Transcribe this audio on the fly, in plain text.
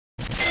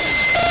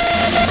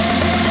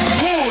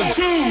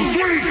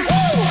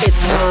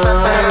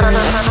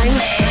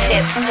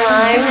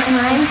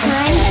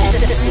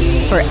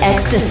For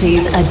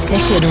Ecstasy's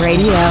Addicted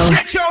Radio.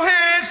 Get your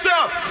hands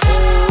up!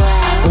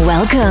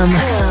 Welcome.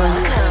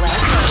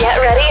 Get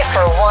ready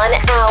for 1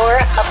 hour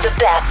of the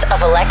best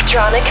of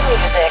electronic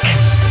music.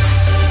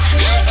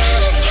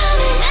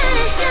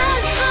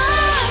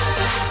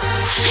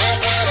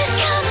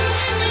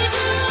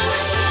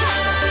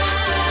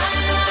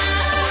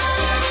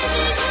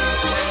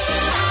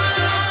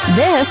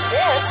 This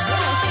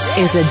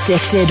is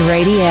Addicted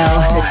Radio.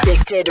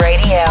 Addicted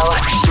Radio.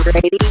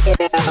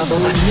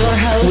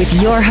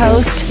 With your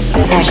host,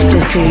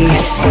 Ecstasy.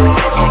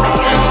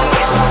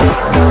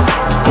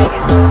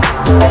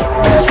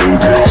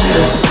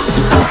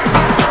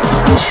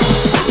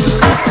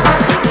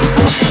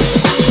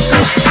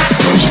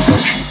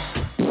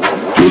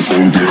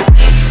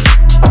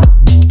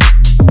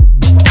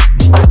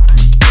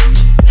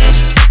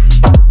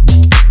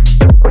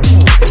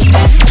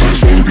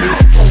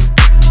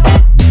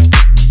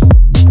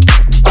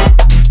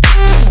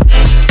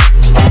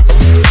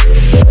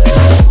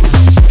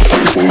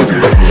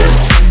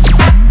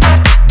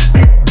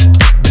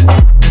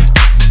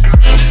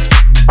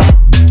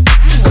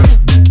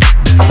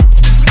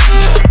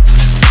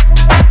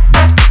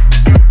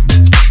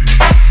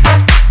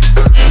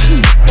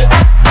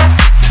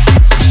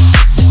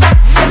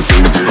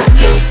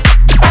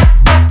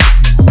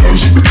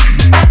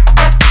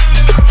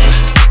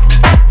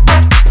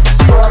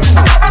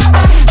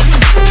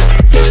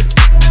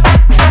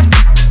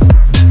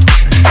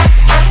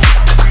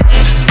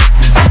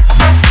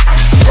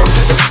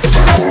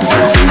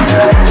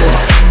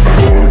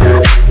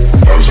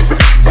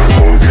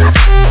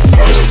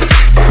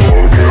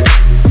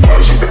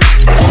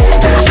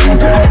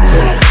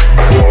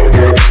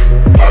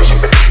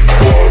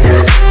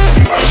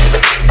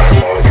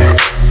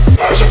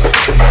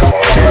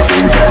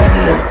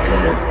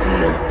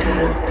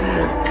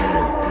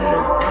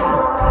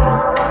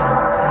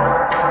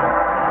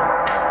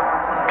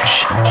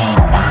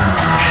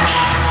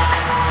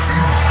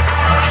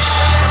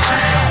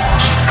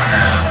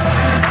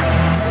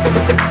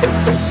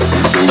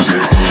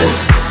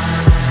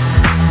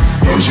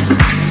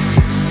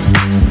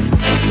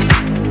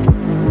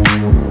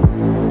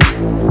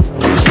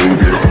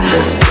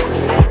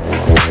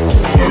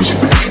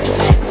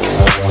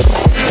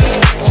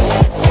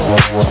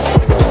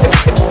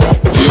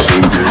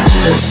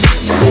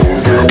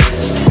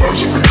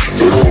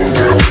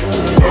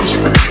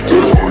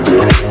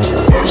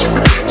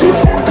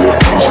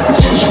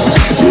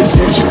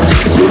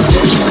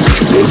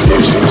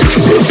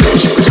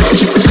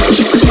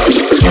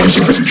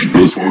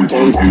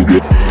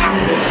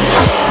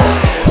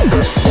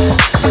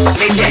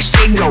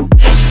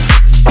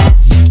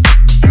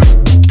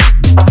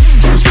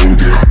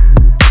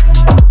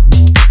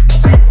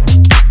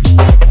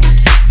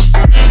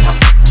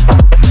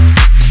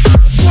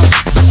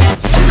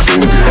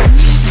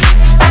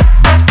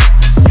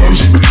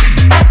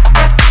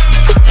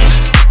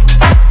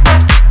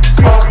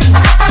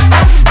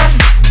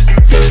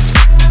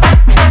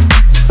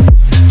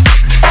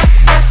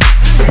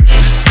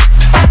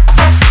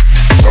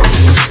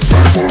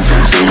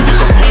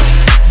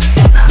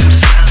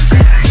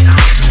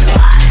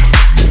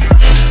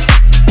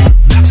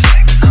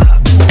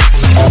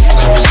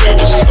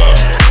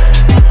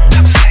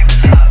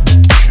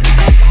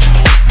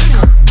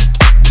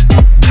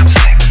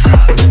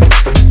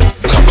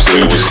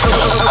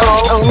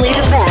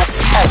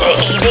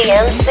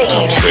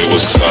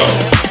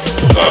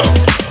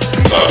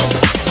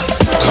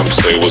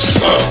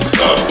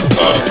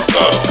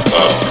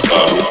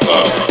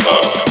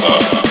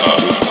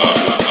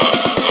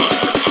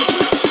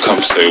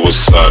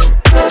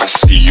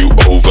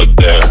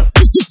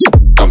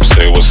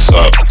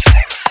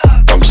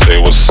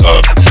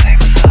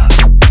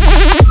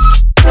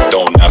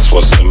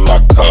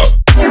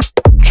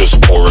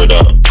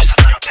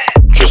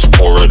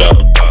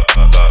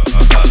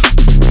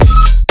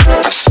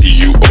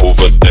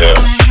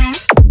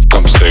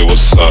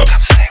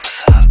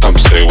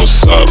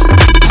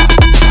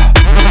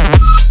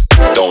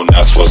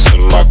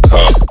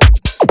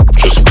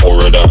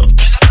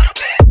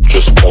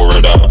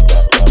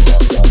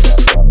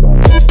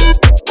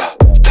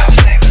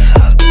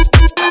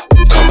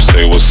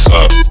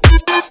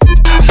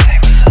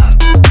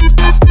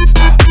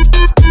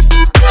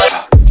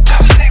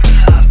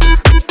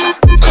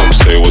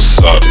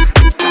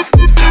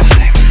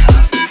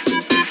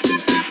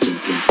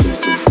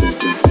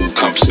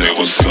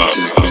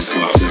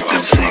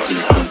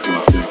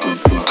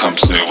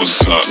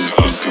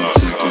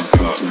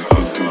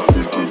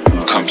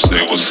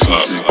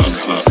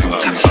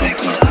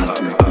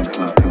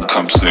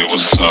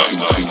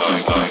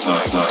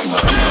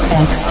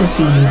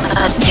 Ecstasy's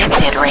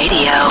Addicted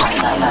Radio.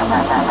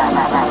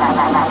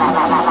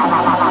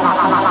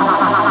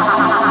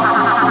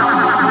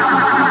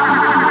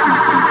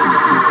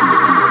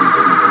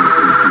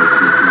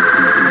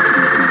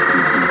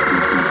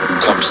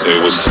 Come say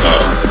what's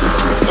up.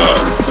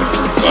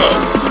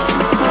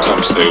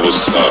 Come say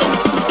what's up.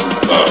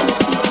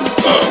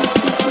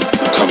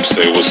 Come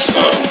say what's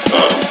up.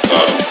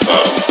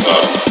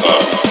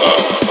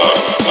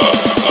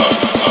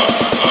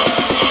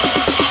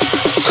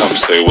 Come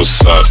say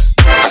what's up.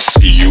 I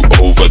see you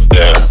over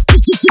there.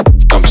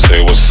 Come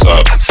say what's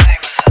up.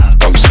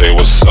 Come say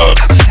what's up.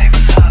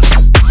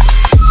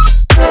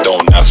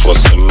 Don't ask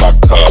what's in my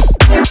cup.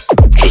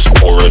 Just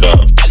pour it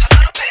up.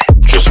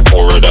 Just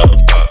pour it up.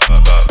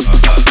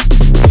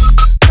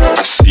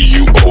 I see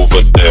you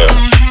over there.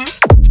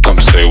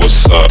 Come say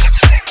what's up.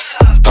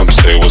 Come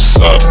say what's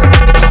up.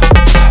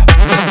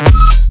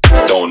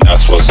 Don't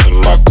ask what's in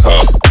my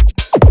cup.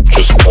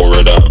 Just pour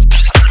it up.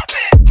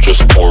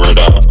 Just pour it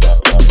up.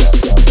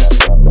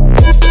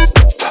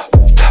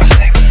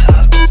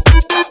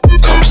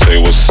 Come say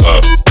what's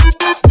up.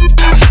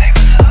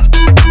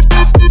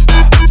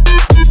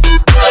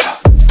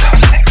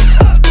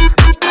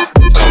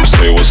 Come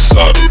say what's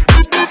up.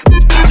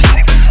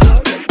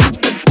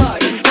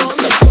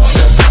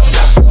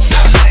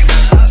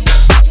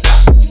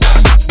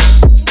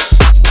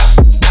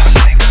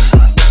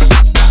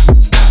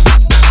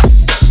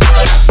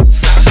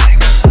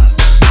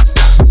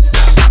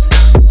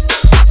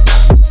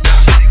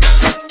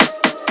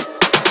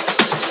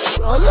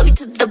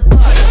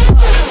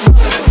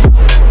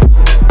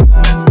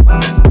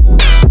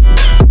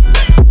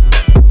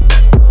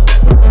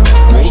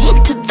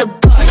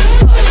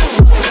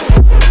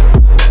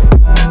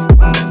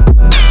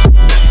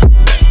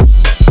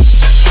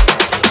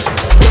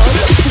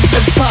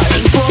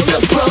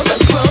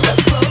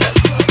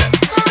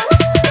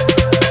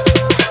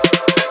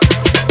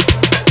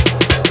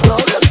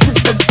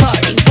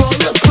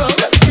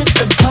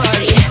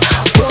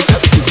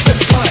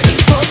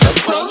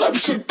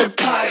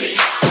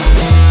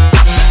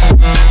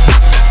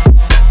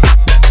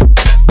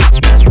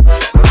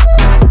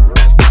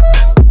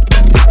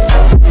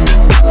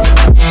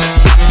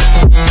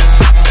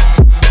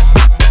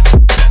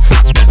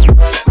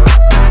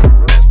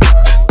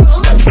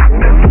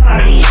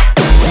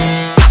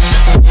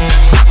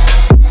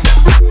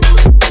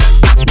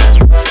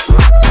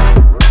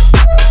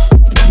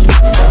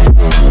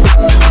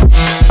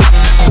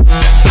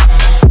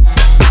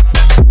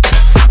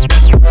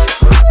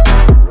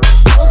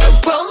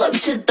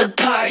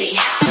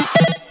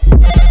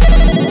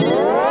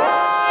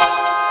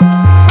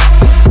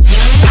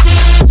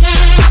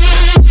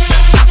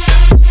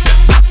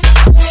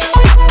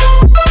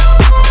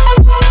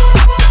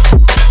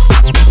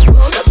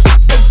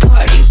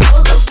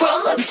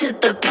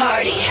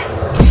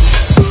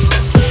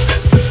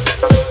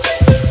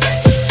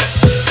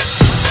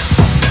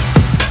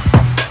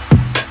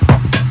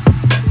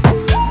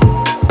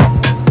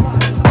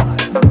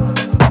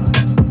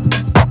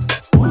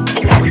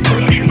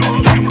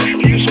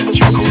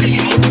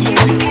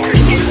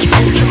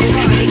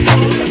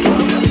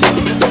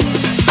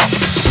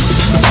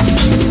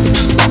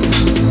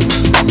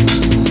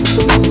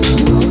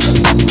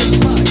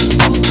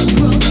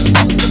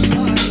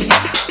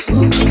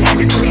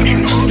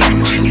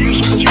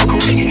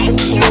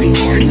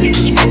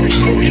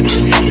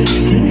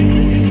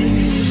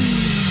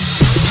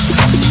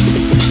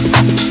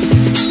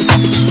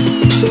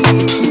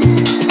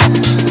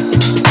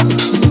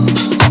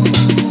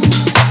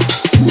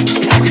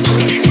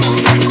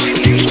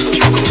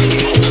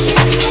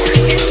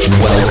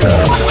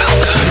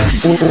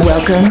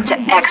 Welcome to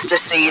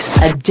Ecstasy's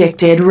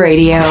Addicted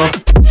Radio.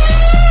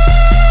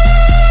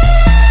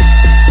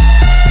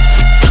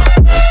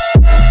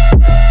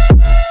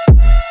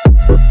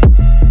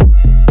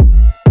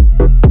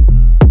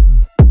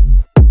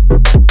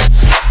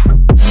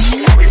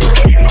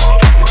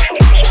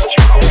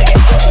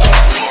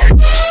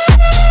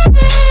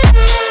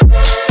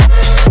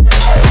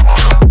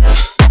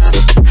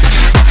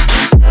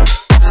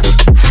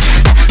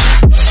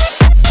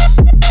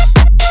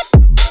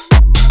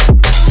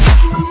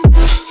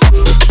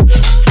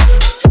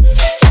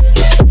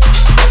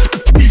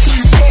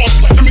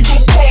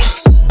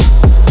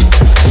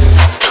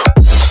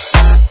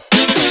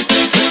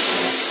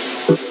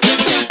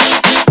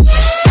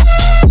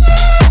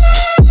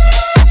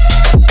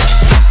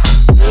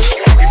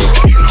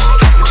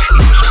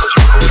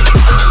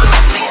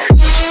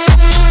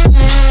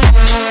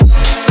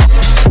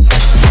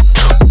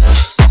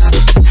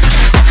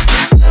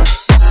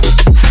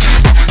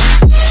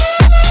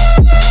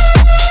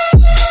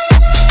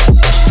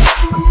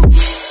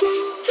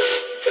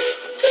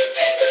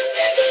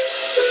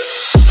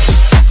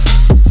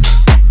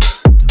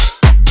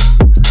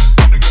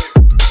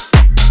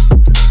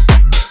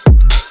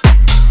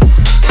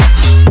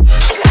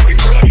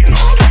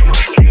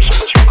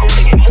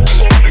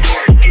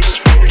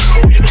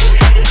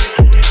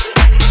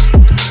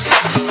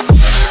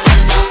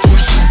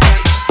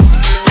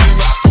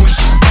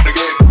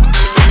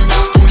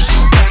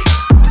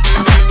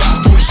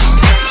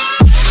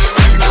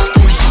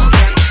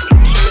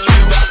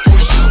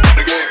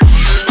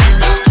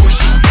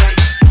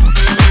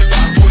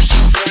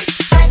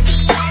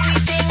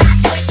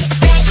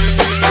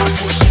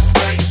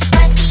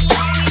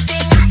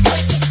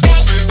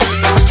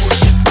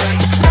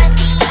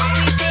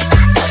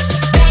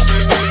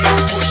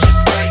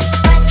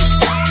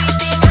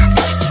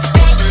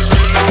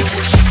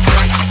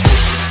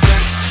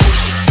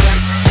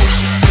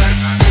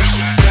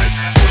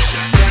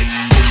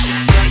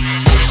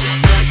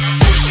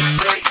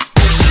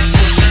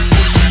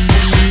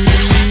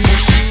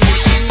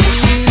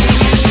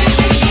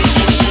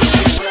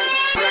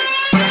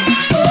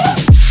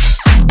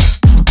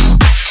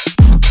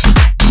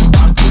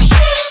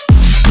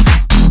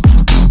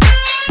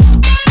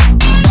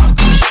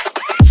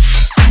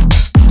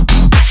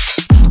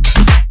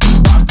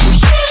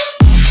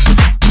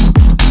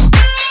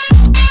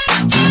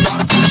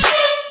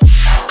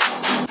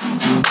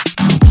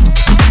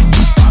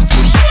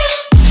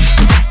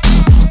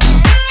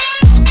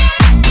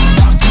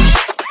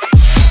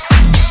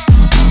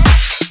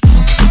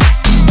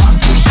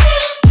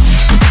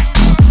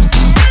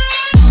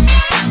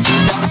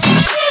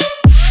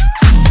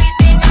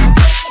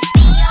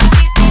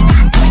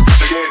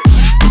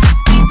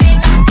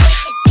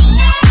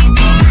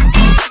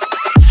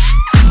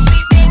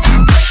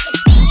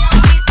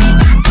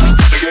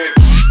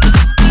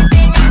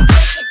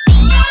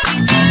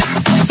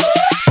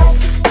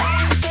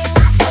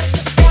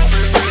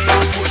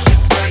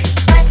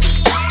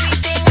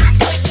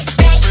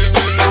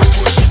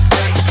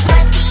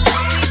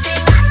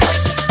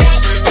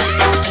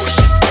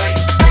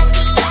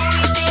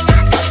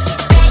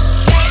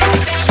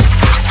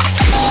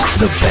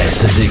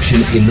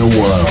 in the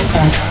world.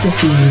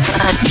 Ecstasy's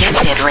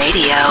Addicted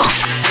Radio.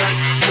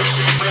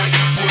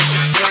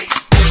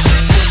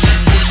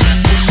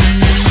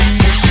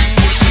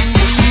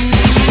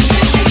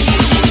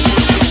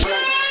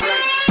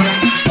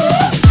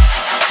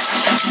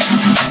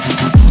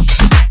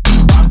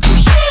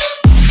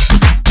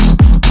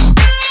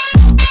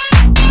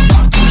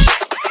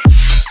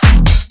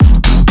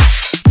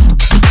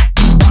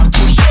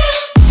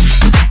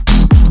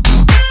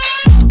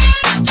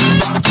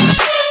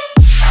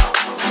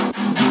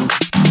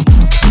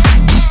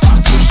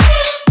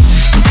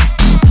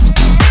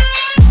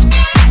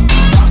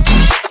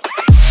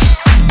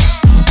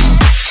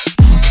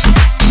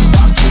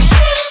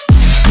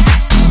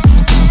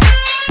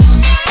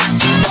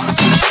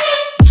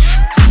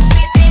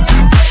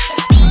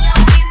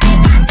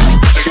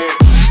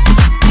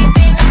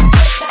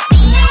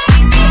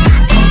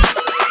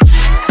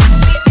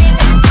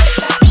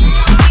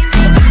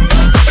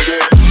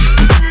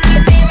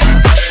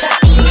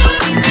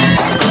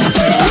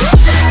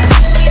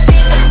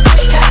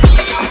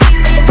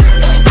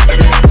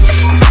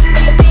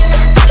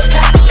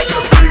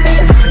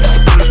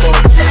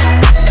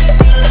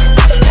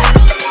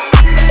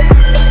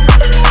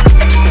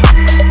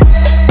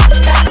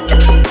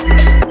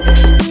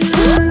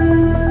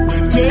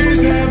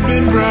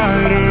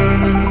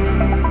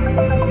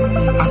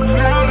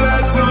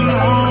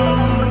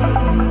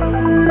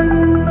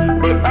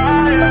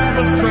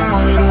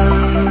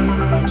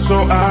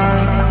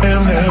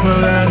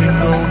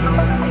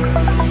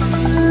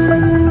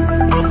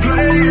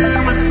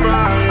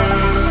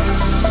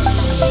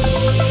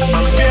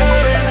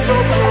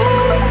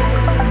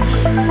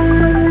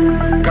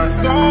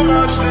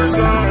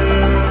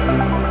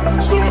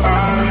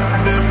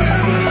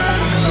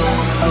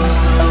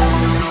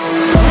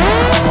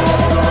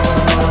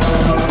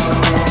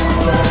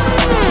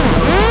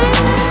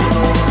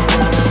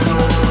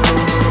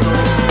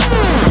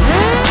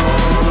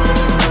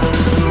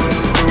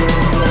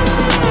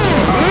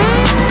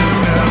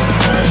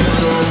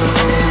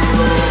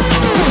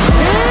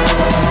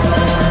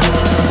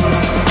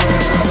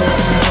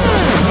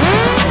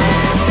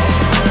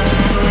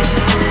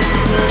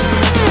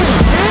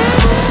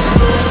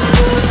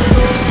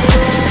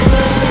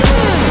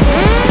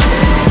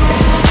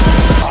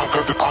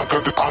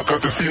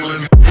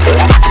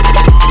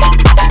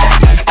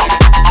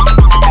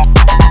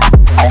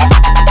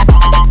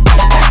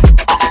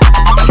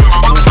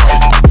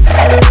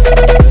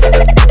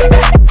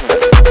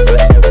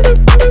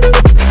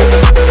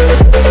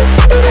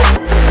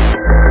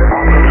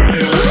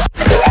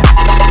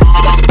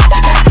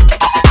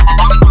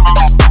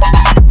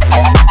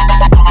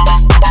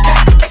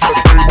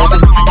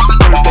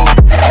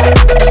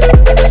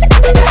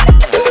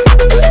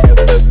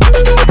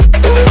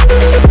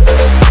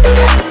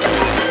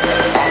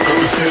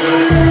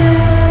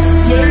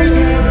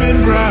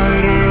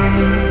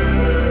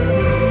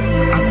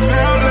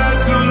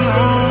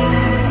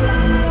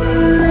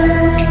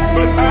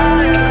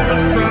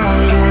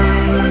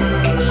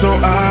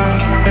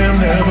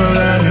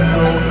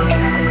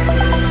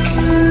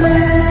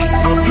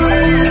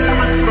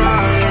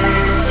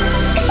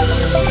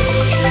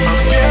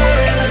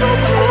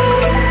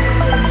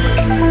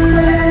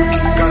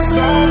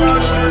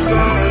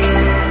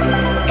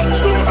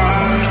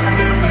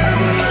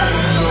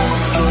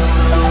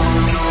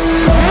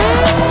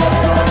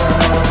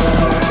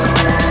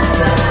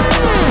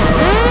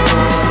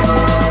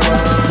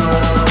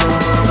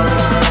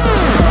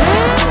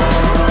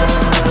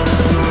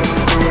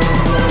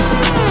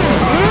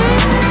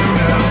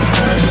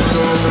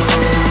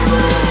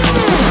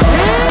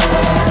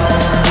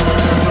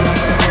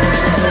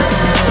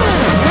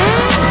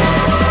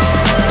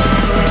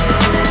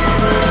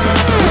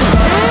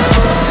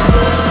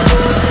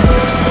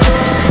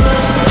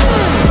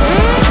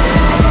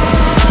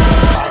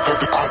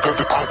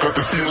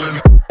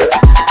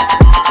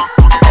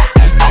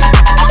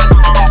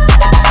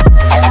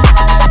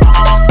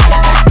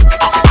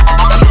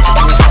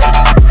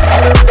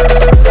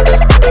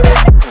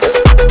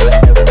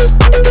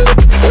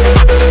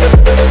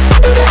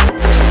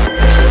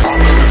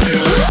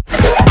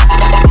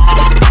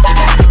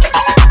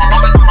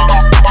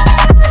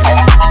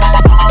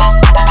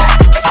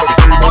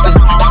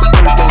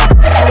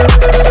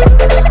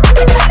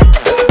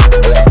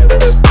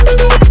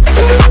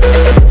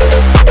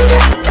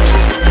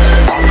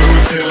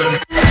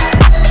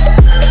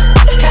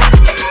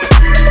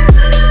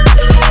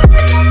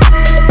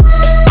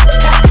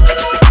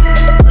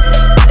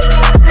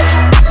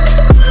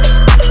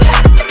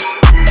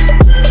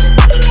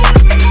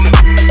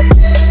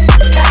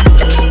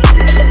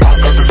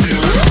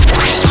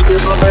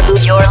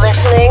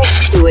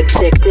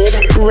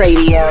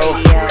 Radio.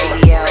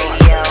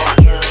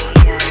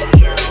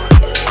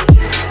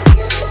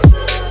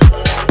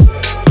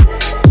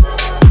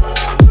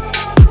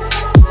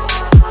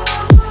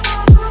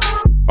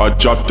 I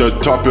drop the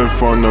top in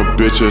front of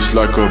bitches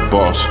like a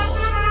boss.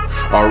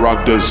 I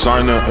rock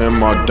designer and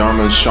my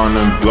diamonds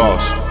shining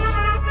gloss.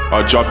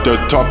 I drop the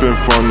top in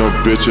front of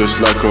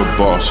bitches like a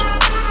boss.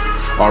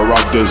 I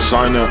rock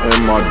designer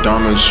and my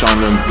diamonds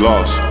shining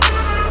gloss.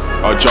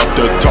 I drop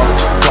the top.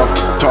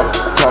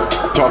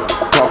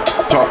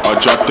 I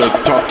drop the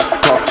top.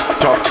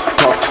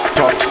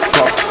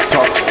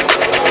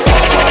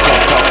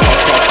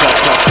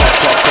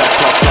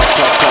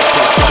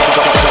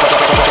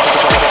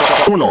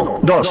 Uno,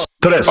 dos,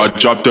 tres. I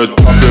drop the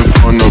top in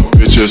front of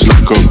bitches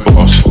like a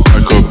boss.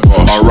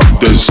 I rock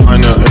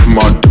designer and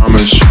my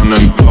diamonds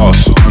shining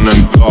gloss. I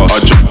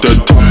drop the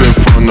top in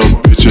front of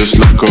bitches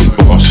like a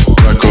boss.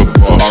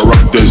 I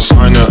rock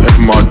designer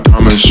and my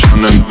diamonds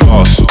shining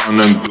gloss. I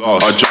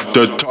drop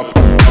the top.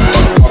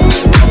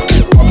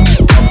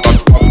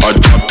 I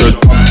drop the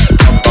top.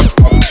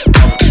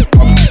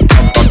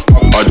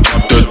 I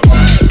drop the top.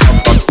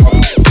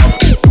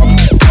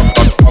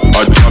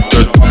 I drop the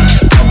top.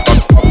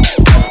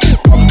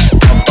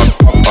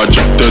 I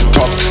drop the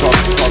top.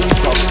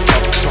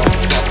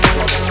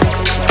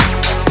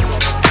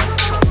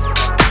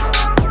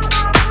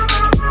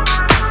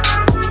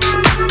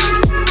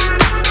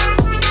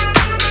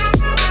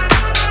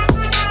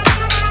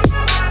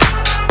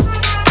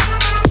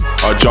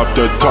 I drop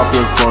the top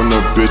in front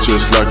of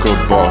bitches like a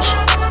boss.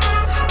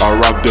 I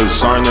rock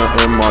designer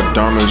and my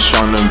diamonds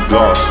shining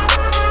gloss.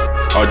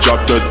 I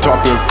drop the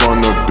top in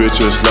front of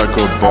bitches like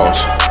a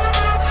boss.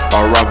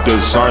 I rock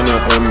designer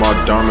and my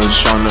diamonds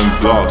shining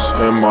gloss.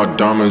 And my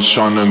diamonds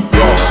shining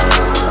gloss.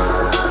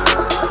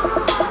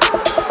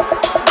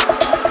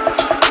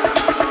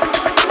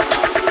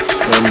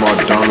 And my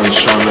diamonds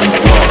shining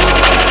gloss.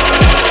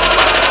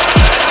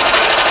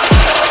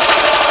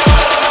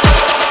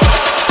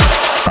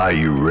 Are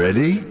you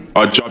ready?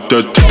 I drop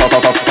the top.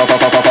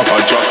 I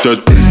drop the.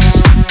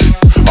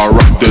 I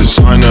rock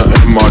designer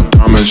and my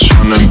diamonds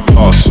shining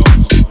gloss.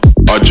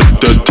 I drop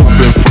the top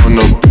in front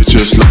of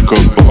bitches like a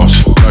boss.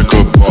 I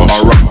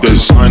rock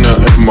designer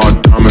and my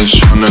diamonds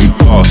shining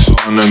gloss. I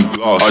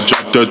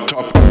drop the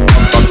top.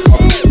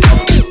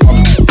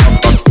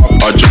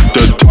 I drop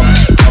the top.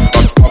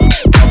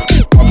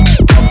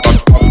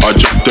 I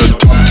drop the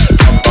top.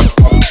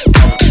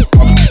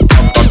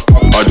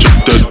 I drop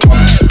the top.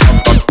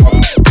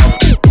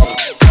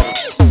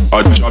 I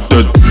drop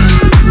the.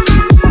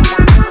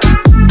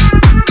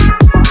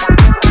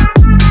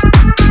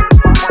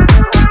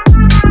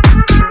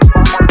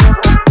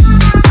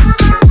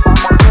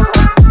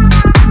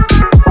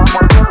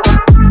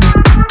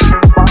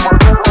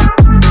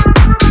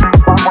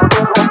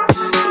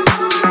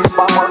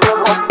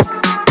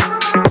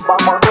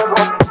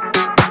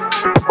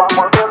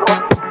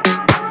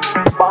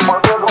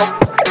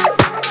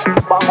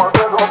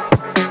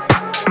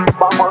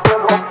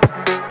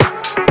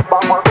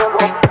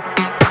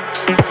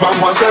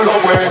 Vamos a hacerlo,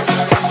 pues.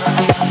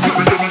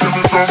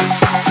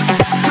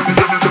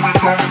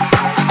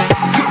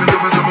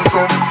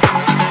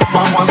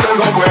 Vamos a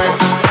hacerlo, pues.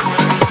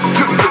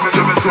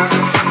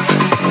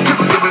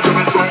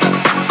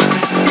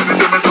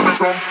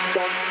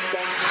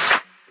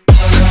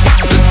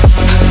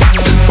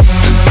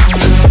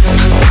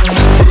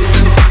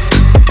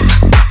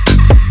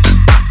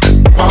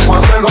 Vamos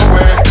a hacerlo, pues. Vamos a hacerlo,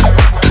 pues.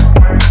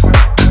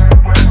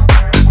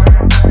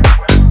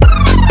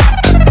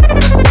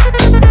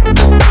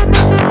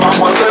 Vamos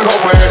a hacerlo,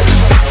 pues.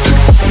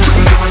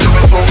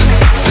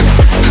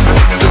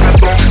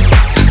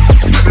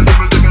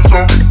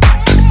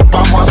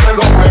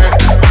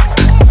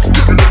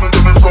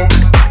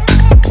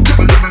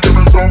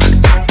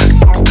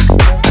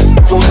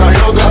 Una y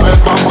otra vez,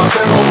 vamos a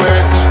hacerlo,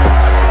 pues.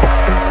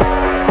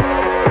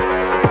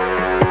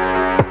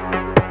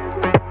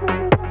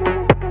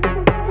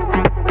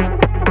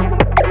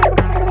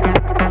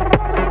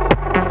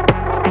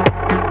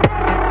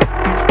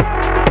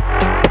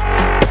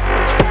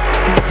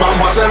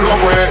 Vamos a hacerlo,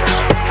 pues.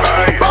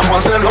 Ay, vamos a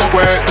hacerlo,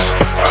 pues.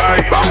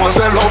 Ay, vamos a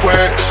hacerlo,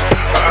 pues.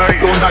 Ay,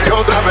 una y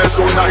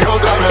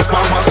otra vez,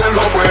 vamos a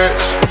hacerlo,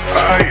 pues.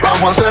 Ay,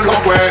 vamos a hacerlo,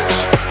 pues.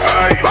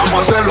 Ay, vamos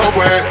a hacerlo,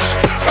 pues.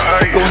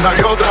 Ay, una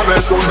y otra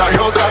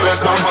vez,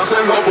 vamos a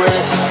hacerlo, pues.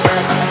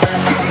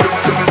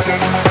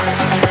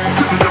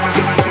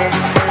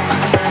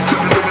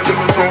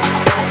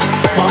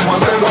 Vamos a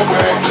hacerlo,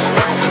 pues.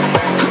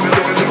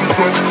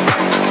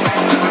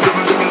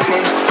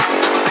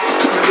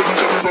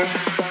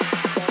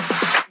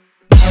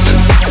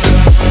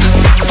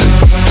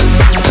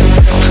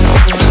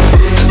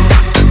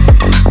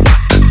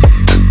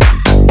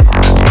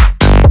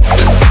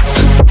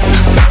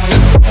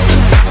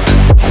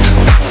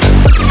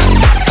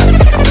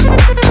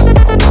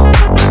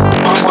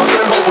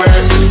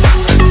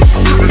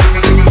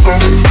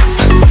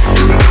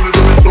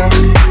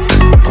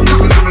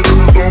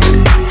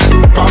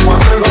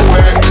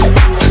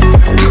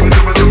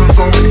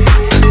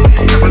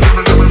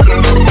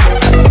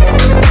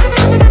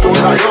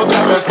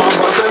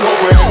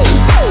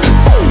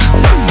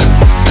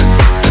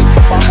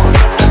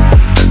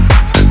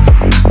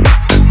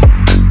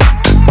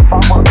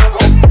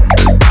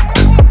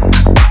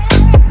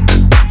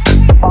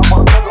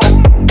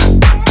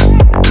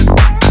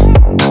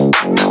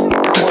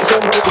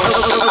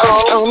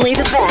 Only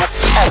the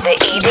best of the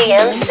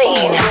EDM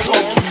scene.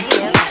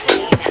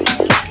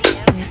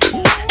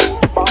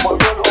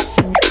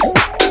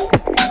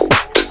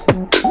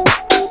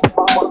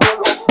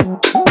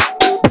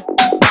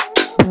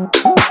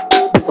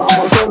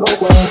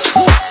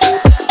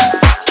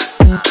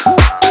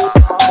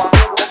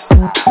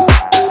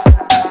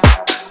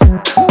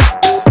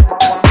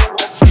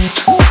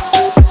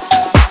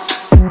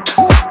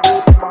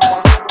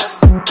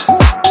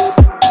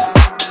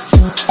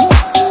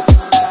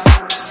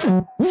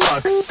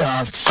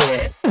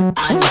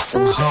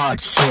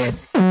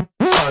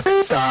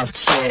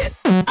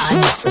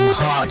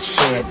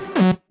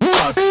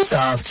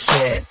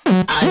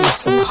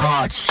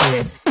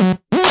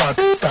 Fuck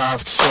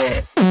soft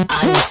shit.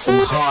 I need some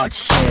hard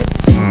shit.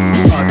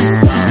 Fuck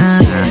soft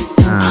shit.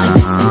 I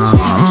need some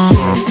hard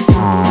shit.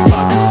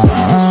 Fuck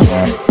soft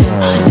shit.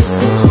 I need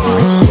some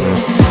hard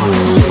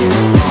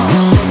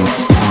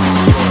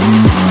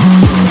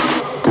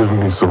shit. Give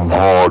me some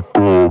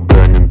hardcore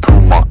banging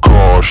through my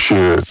car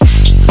shit.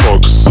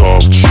 Fuck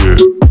soft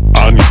shit.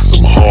 I need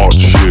some hard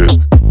shit.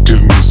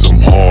 Give me some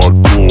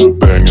hardcore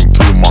banging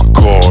through my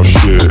car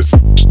shit.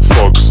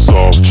 Fuck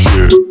soft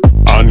shit.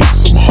 I need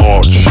some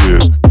hard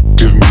shit.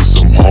 Give me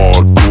some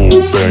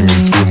hardcore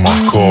banging through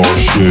my car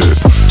shit.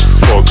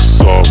 Fuck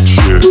soft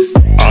shit.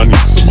 I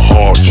need some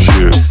hard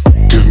shit.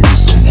 Give me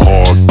some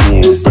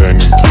hardcore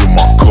banging through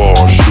my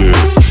car shit.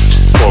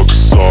 Fuck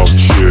soft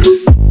shit.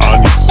 I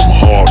need some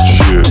hard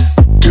shit.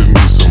 Give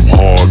me some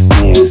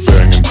hardcore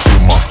banging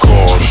through my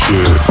car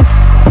shit.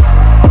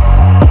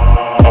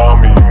 I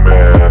mean,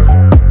 man,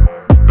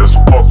 this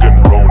fucking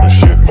Rona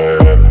shit,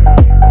 man.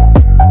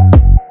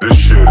 This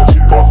shit is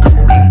fucking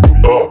me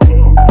up.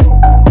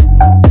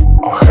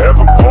 I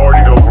haven't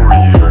partied over a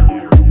year,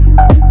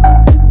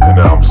 and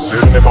now I'm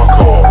sitting in my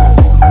car,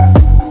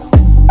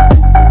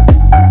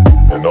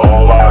 and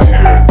all I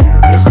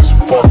hear is this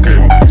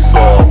fucking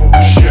soft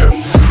shit.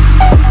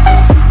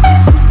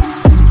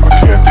 I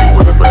can't deal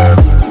with it, man.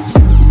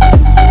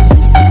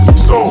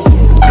 So,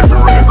 if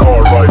you're in a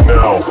car right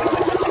now,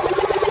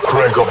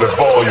 crank up the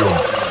volume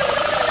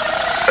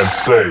and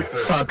say,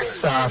 fuck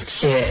soft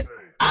shit.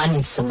 I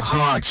need some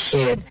hard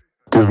shit.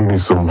 give me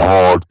some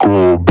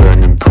hardcore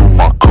banging through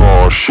my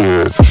car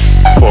shit.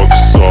 Fuck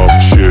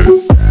soft shit.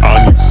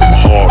 I need some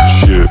hard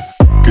shit.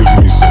 Give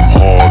me some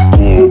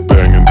hardcore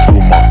banging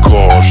through my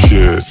car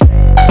shit.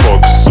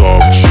 Fuck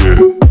soft shit.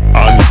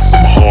 I need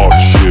some hard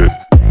shit.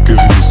 Give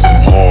me some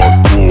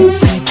hardcore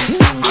banging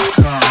through my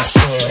car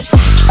shit.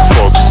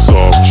 Fuck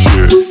soft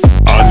shit.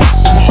 I need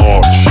some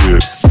hard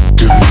shit.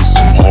 Give me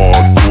some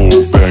hardcore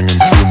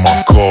banging through my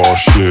car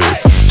shit.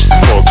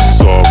 Fuck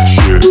soft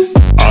shit.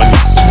 I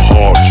need some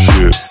hard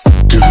shit.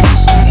 Give me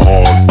some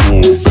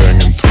hardcore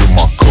banging through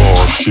my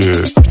car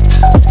shit.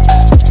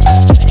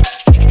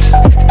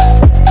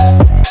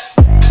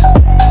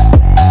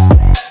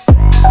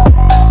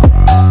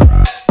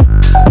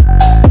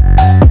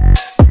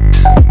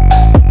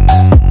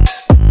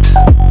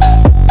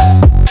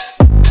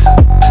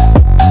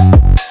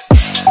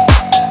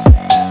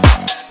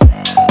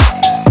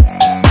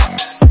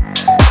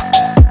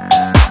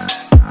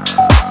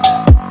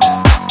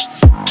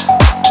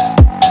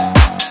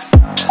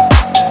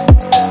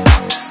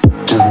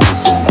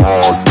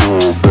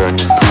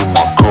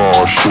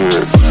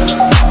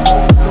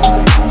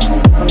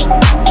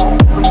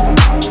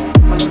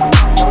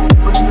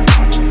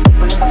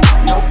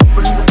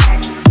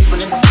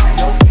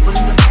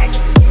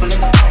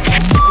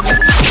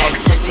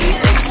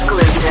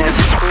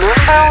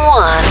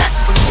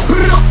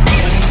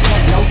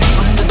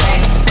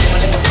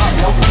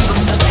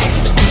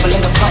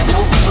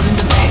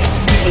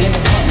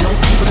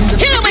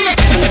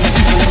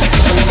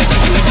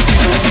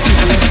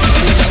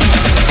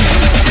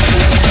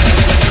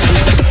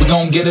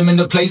 Get him in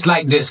the place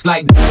like this,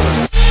 like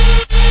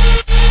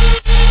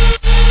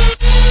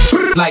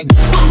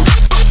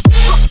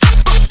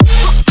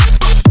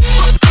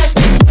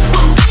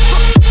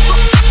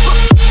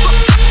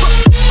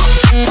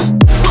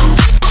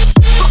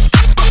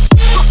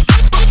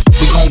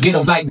we gon' get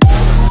him like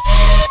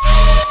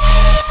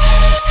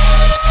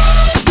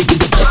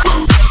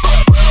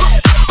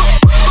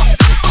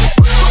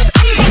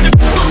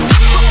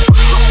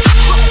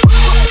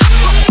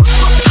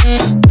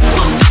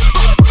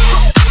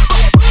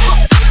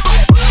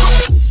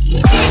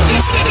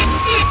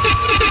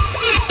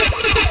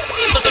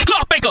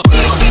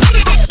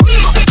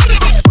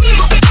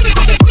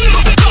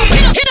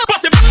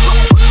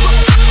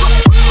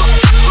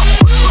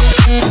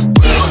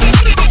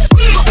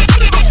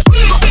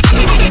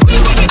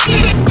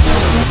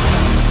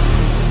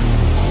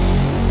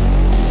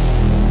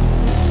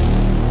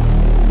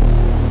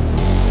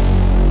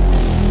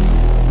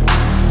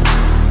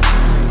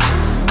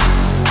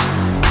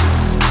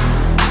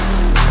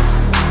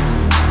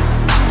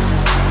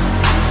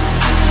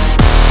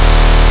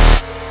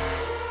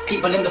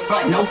people in the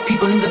front, no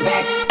people in the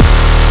back.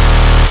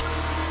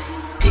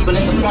 People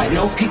in the front,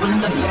 no people in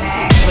the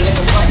back. People in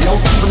the front, no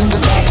people in the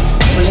back.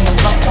 People in the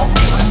front, no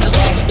people in the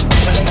back.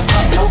 People in the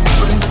front, no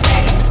people in the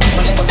back.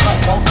 People in the front,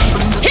 no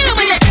people in the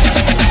back.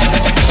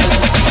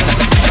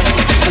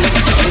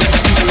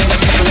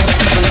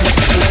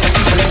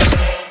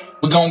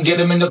 we gon' get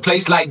him in the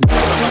place like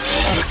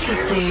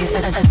Ecstasy's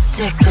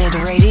Addicted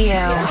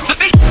Radio.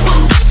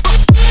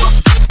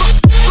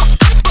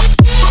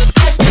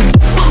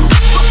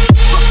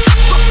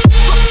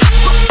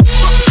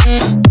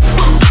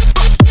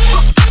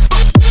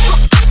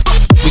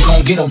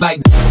 get him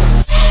like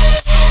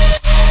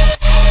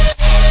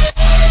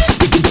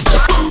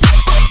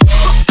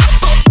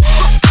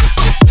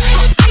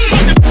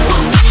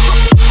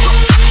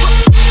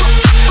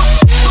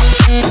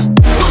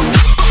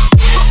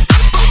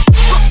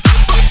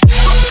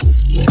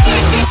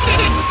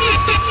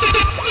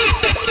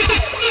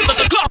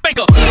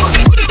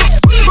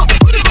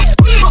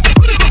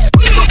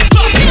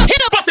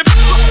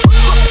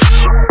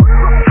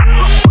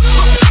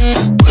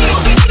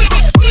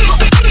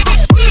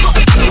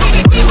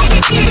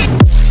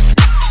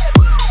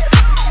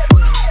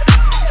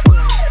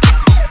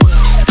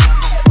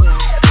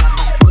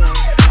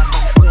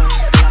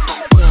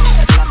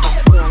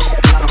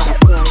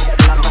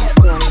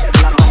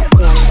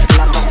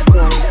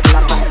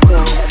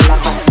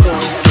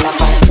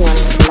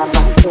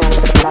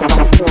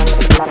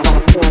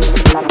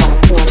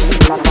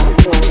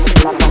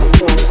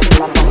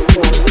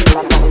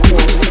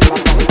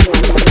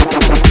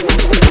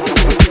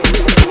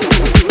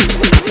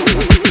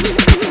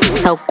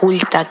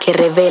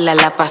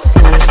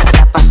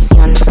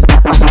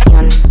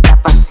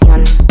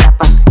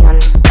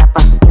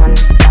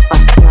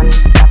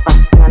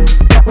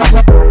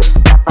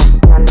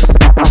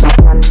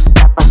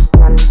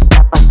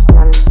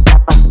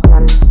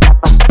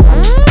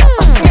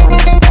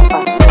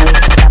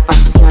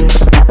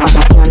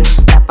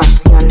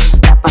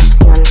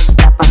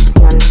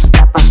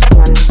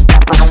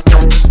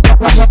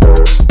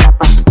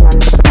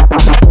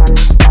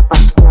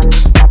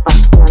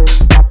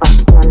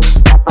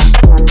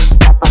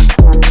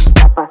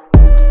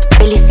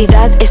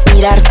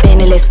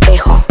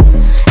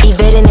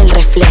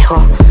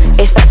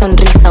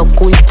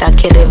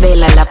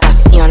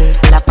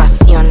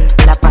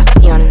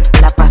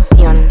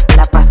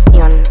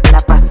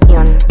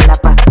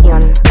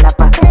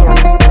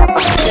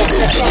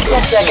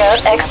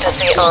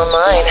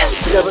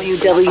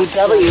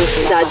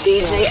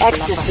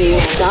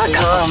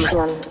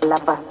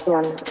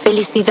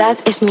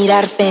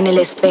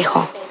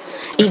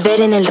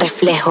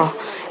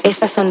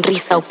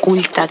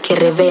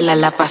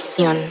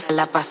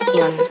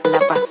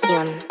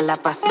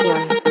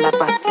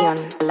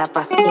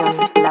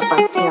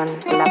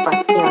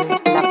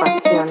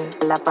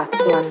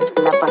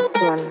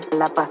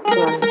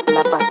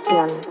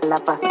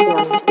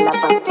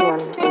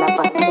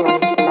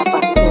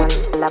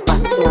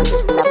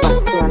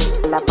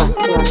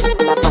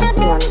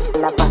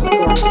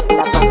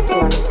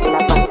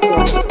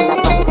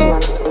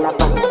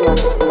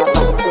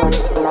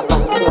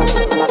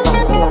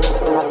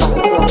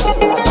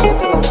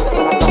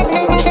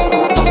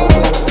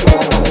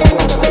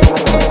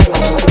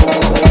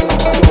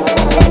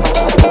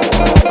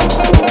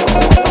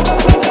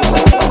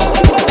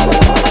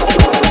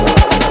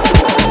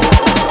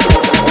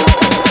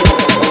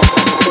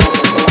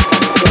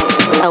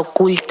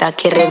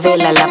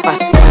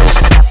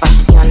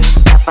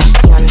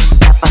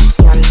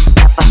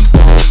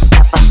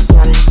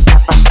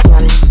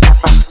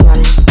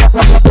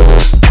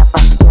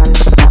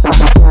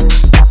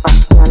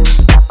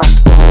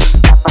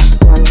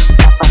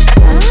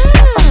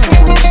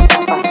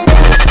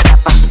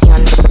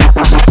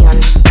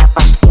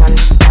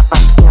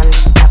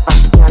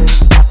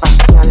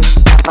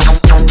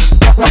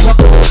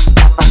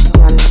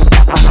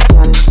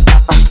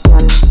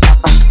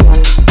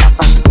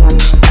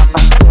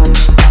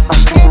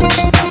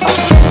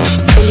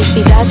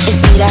Felicidad es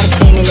mirarse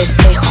en el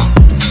espejo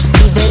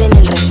y ver en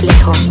el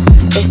reflejo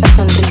esa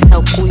sonrisa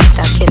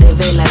oculta que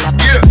revela la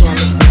pasión,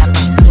 la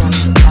pasión,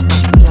 la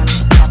pasión,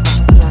 la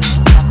pasión, la pasión.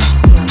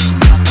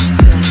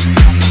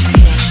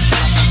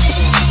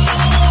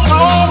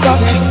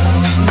 Nobody,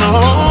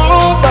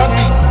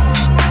 nobody,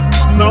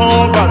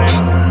 nobody,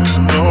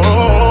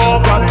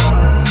 nobody,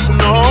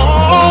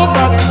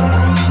 nobody,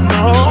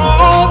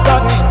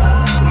 nobody,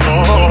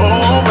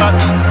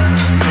 nobody.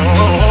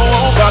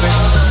 Nobody.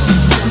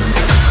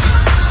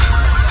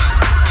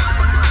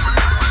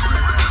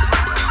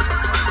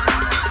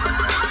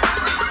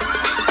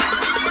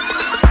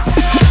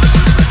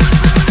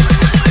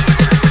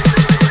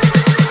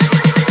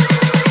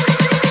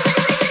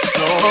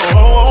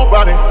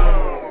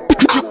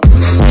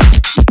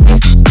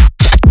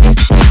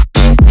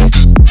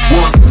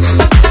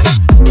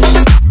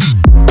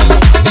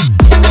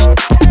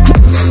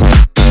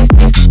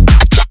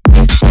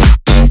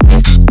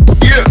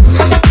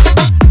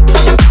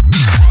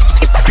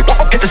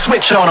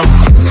 Switch on 'em.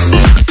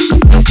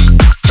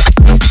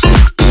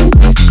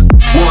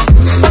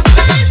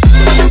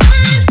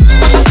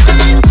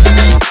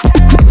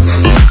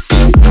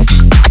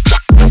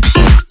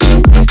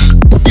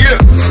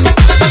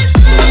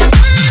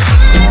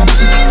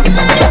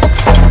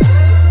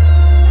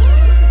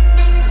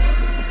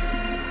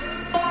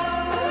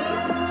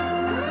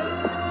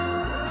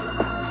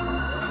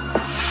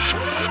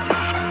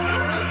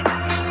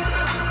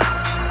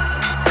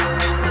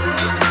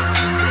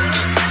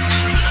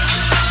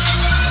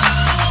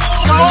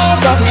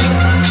 Nobody,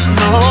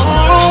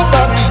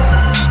 nobody,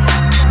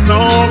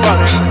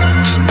 nobody,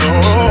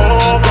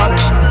 nobody,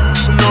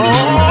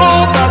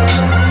 nobody,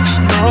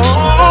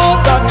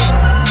 nobody,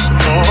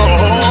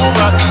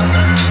 nobody.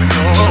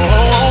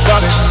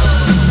 Nobody.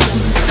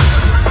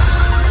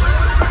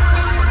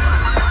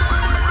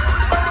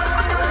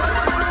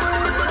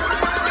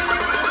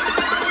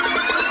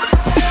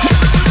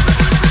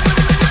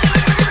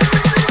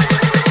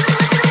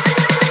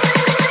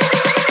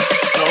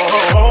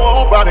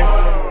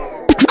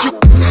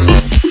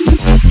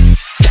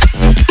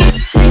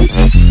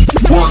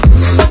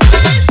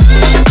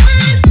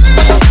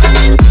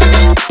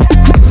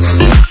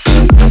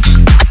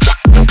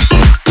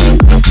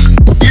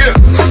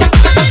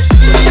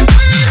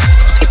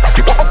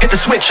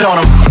 Switch on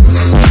 'em.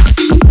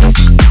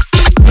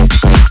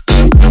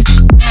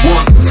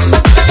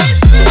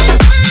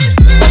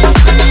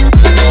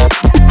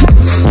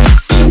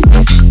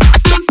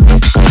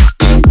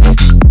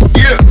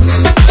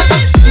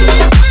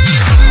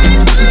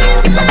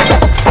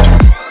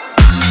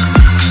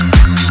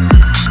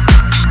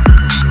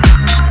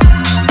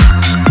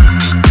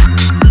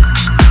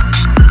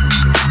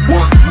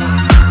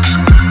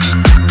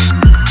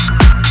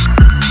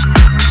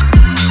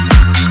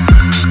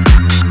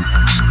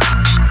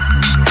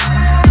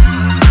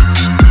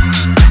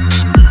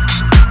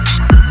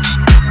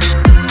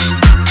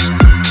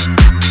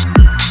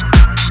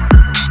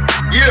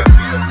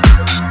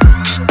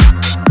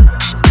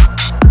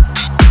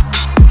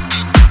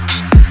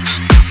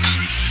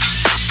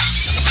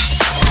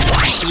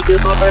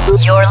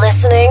 You're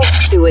listening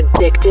to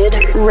Addicted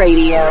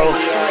Radio.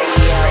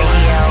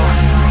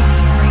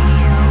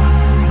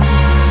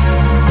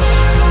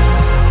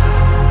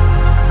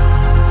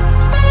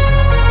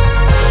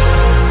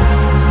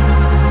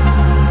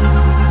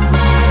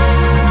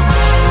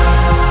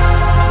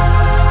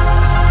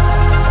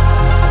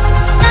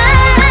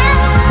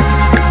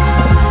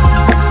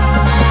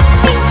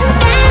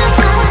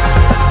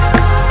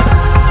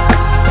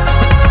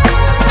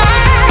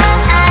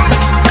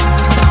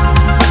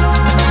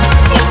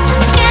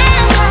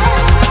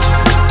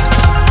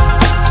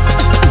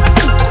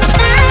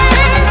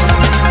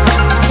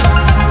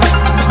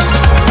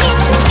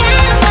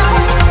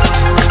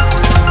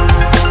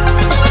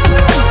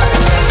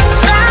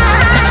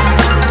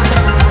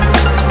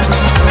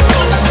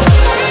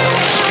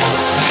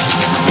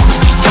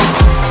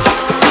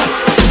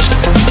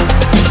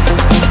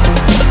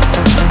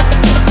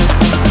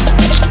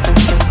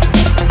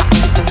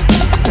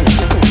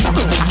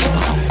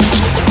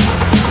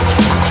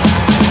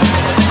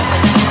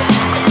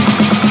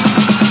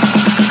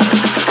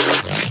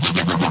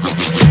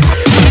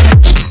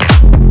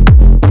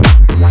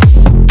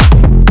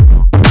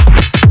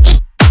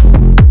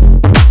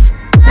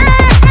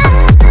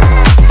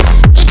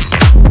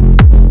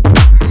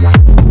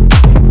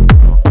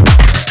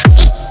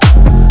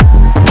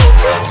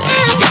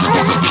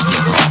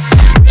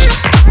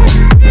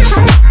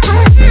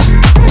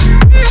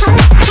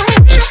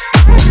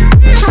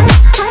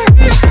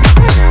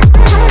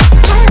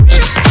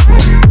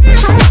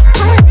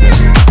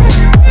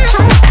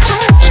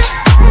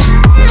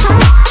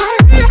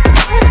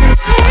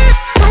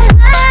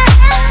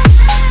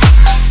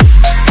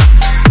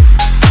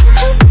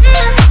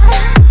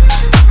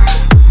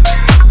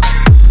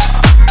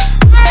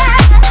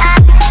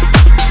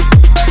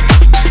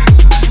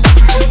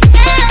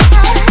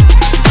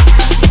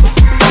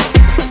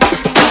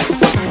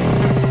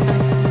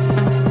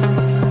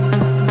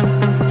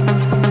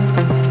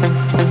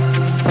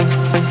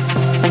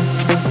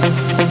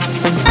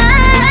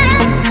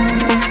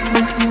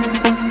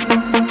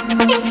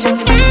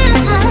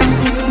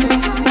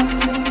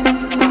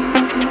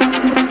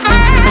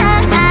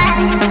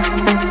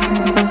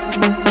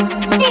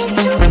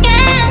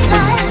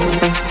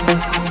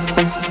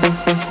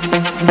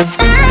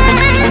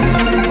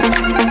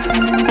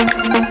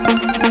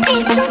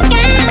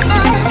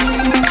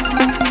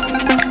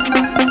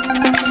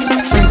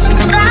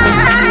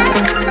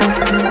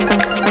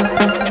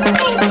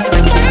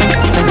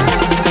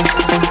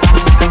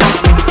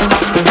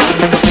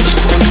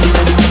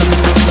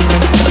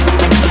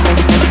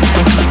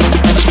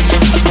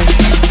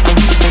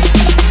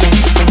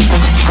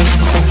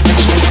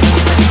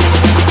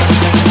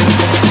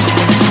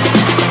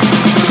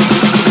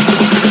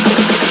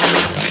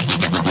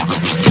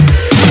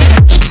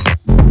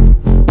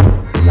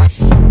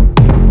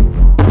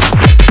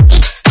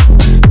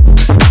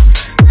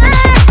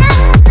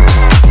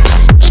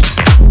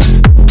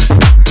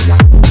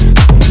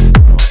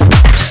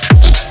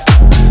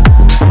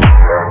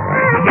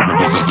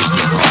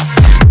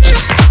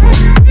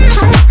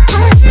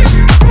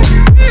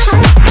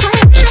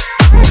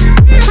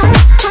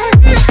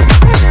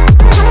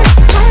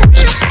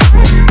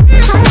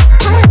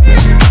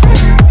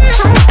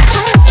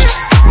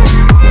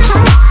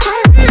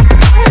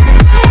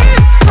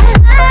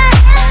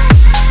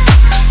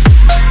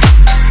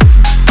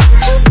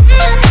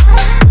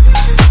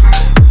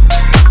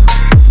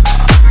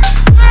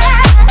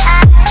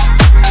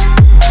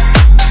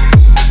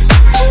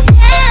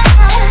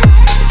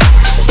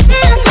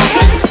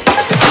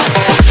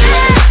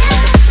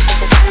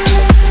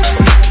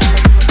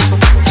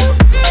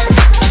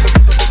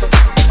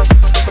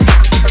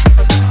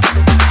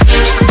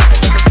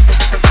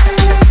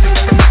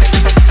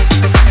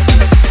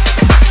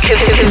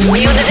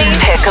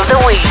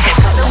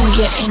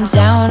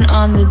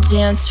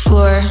 Dance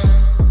floor.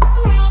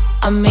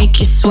 I make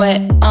you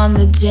sweat on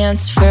the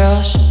dance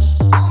floor.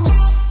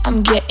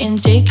 I'm getting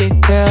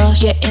jaded, girl,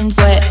 getting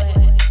wet.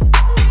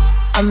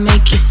 I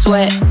make you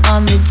sweat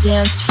on the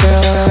dance floor.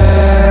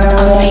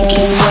 I make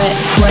you sweat,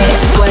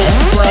 wet, wet, wet,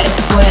 wet,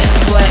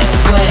 wet, wet,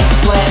 wet,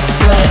 wet, wet,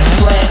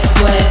 wet, wet,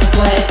 wet,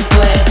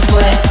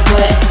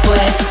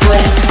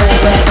 wet, wet, wet, wet,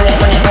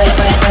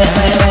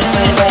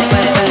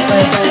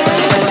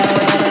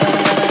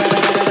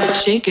 wet,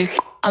 shake it.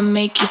 I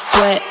make you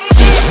sweat.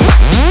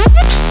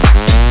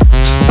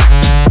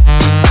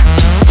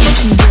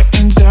 I'm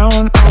getting down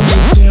on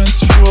the dance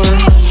floor.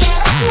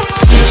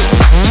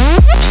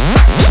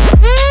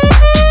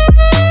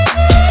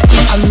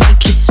 I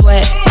make you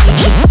sweat,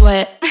 make you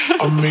sweat.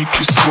 I make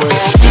you sweat.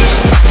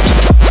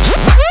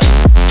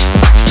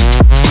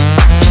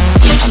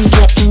 I'm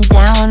getting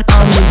down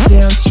on the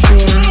dance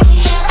floor.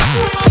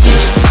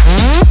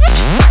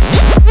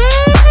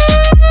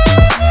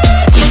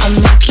 I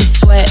make you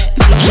sweat,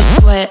 make you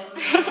sweat.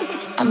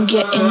 I'm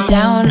getting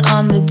down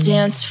on the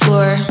dance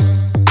floor.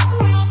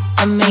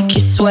 I make you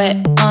sweat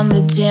on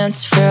the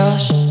dance floor.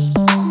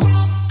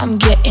 I'm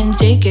getting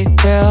jaded,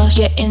 girl,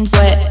 getting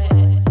wet.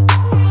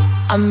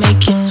 I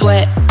make you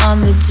sweat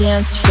on the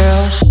dance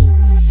floor.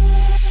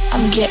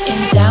 I'm getting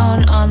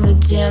down on the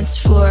dance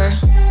floor.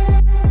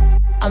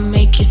 I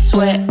make you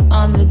sweat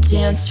on the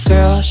dance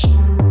floor.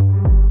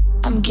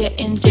 I'm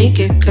getting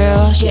naked,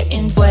 girl,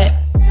 getting wet.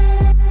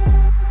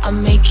 I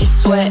make you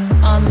sweat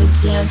on the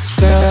dance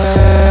floor.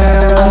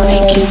 I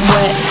make you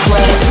sweat,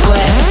 wet,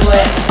 wet,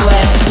 wet,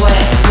 wet,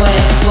 wet, wet,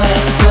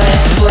 wet,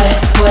 wet,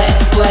 wet,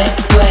 wet, wet,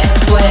 wet,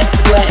 wet, wet,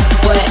 wet,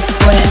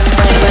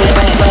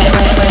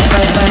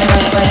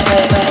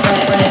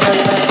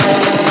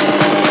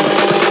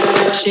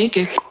 wet. Shake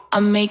it, I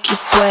make you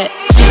sweat.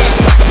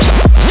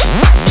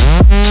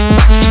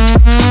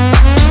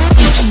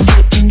 I'm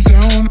getting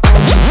down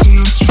on the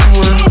dance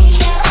floor.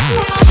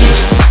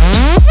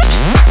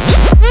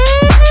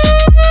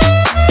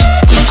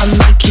 I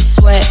make you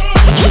sweat,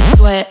 make you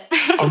sweat.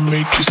 I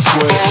make you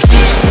sweat.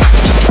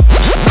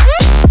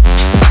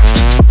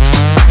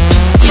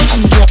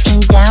 I'm getting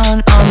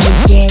down on the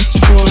dance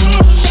floor.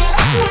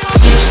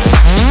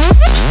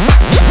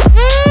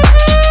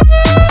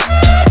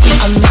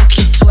 I make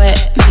you sweat,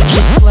 make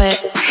you sweat.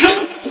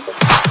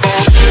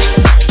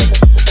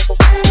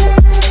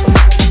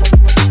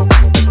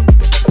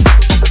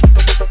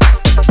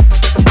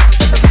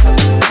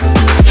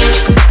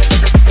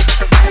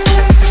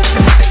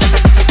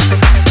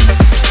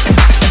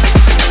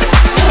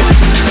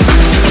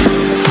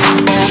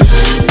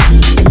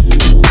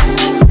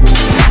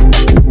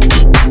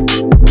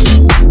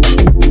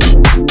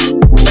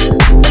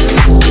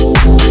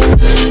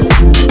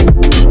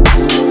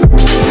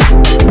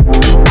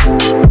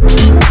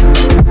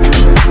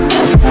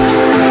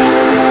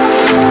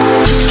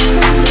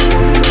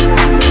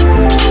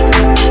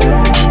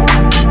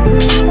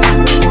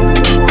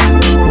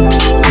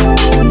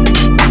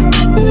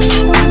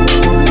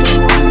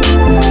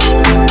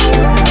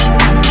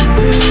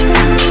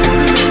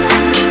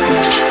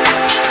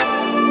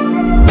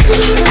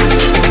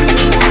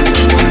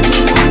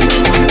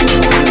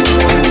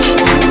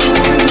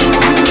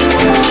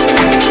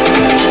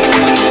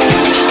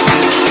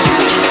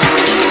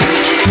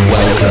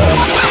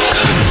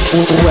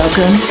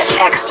 Welcome to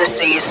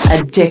Ecstasy's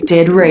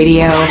Addicted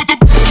Radio.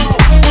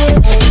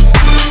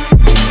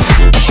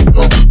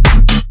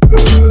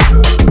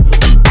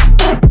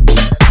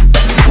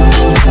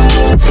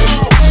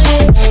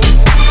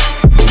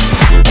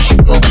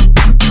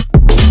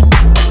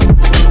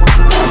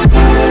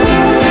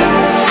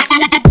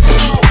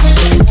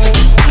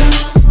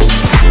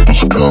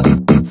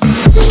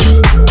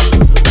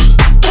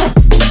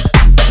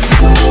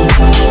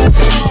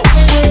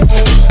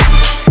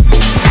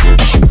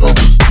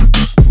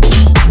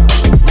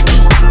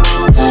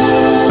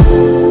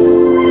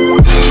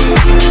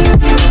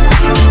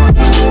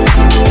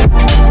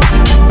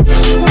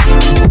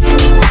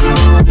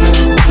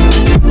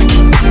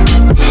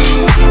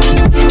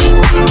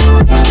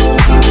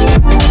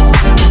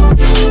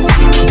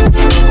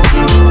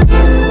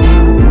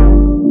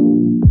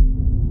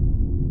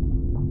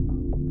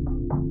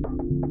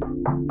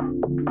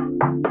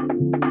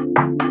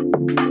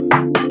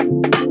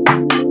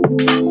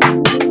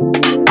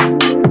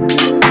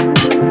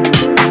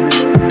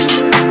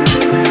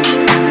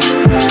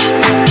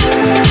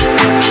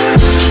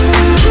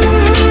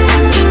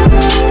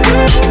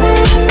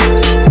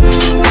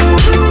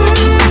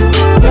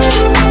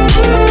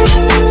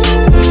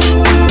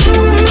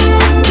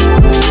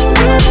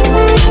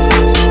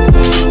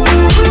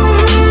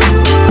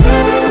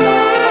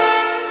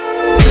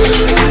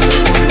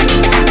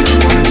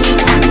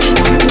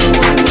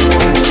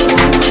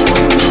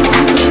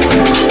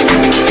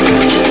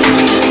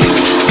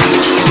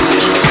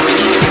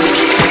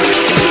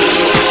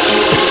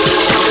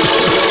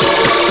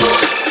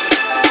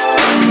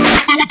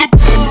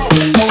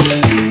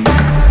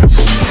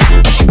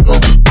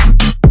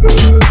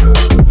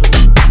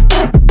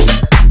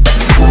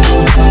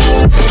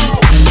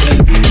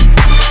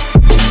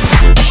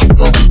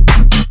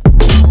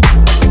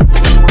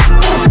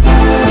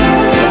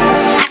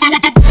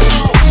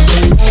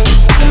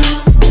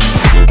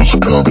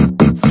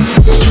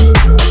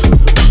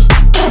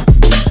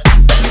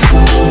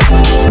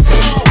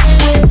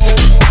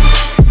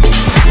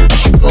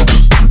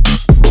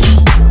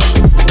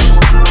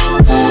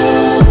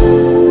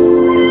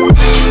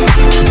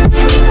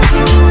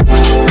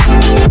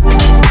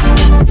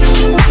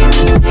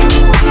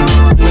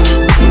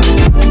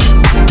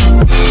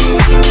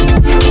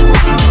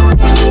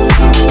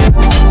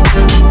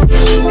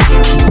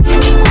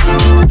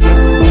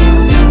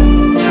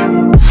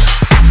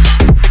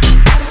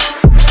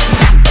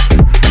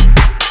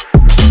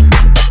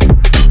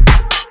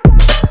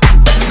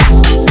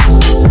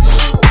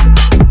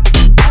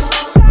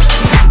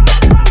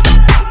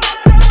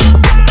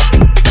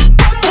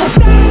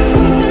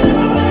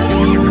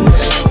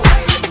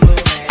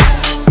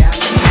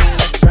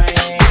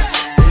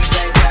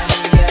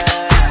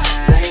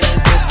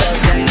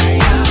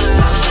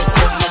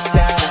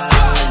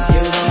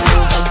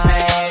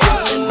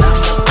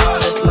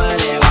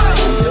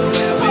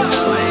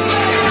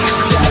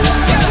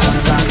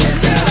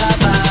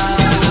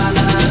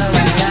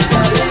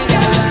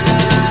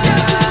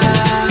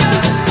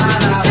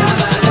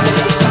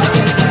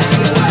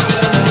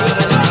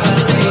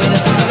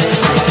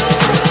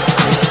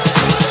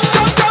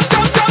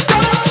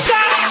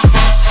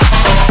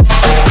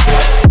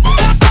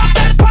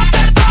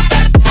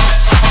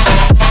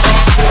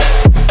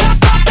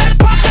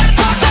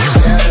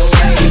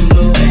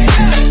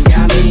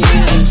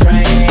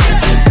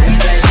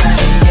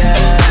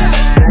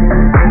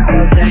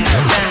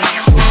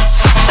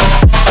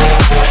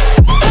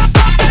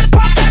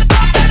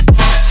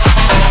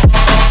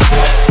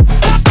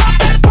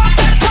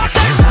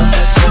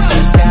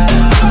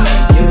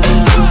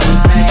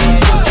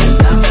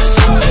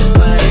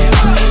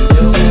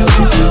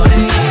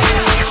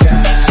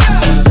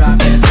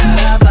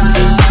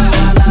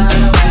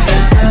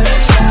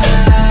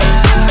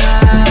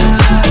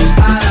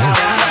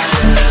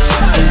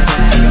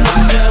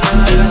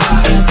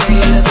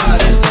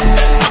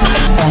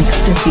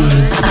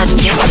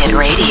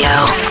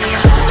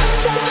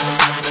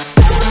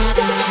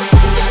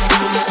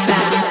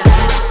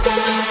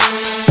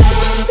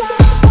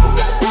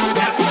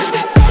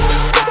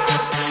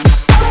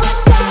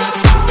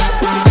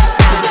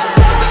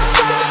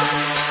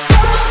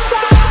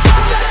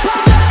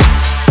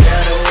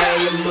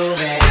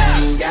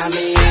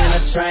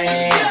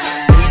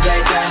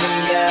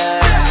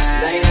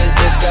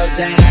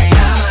 I'm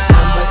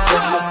a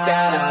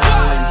superstar,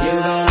 and you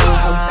gon' need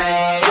some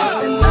pants.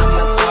 And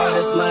I'ma throw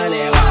this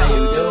money while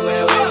you do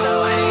it with no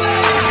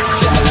hands.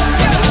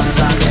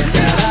 Drop it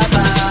to the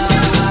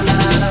bottom, all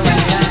the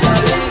way up to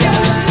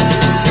the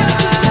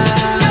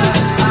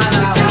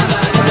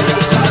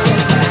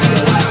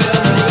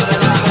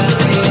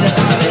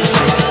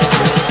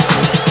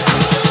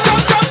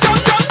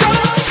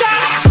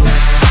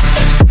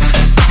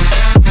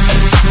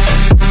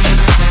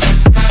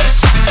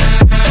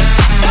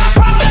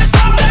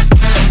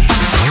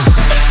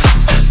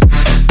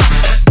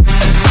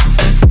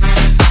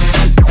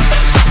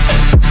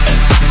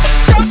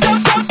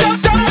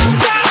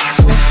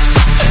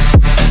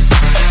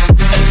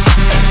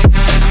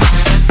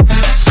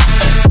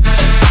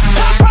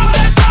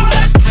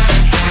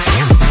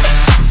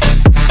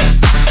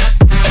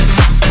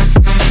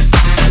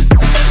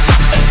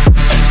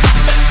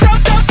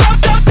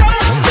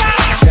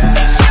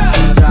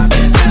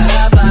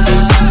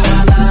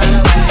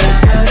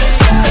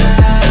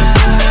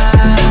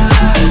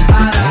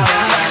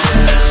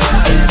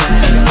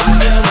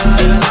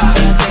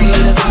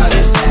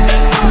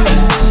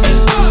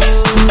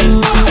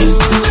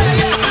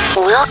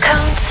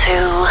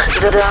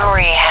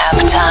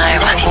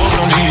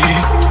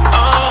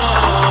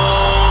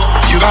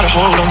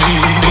hold on me.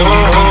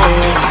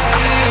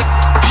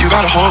 You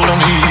gotta hold on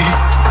me.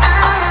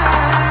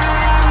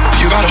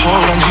 You gotta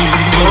hold on me.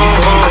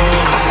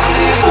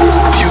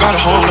 You gotta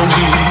hold on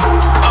me.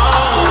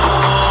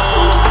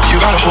 You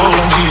gotta hold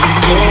on me.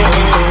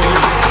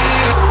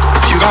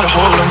 You gotta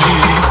hold on me.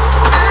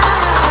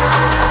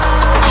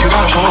 You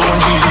gotta hold on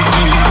me.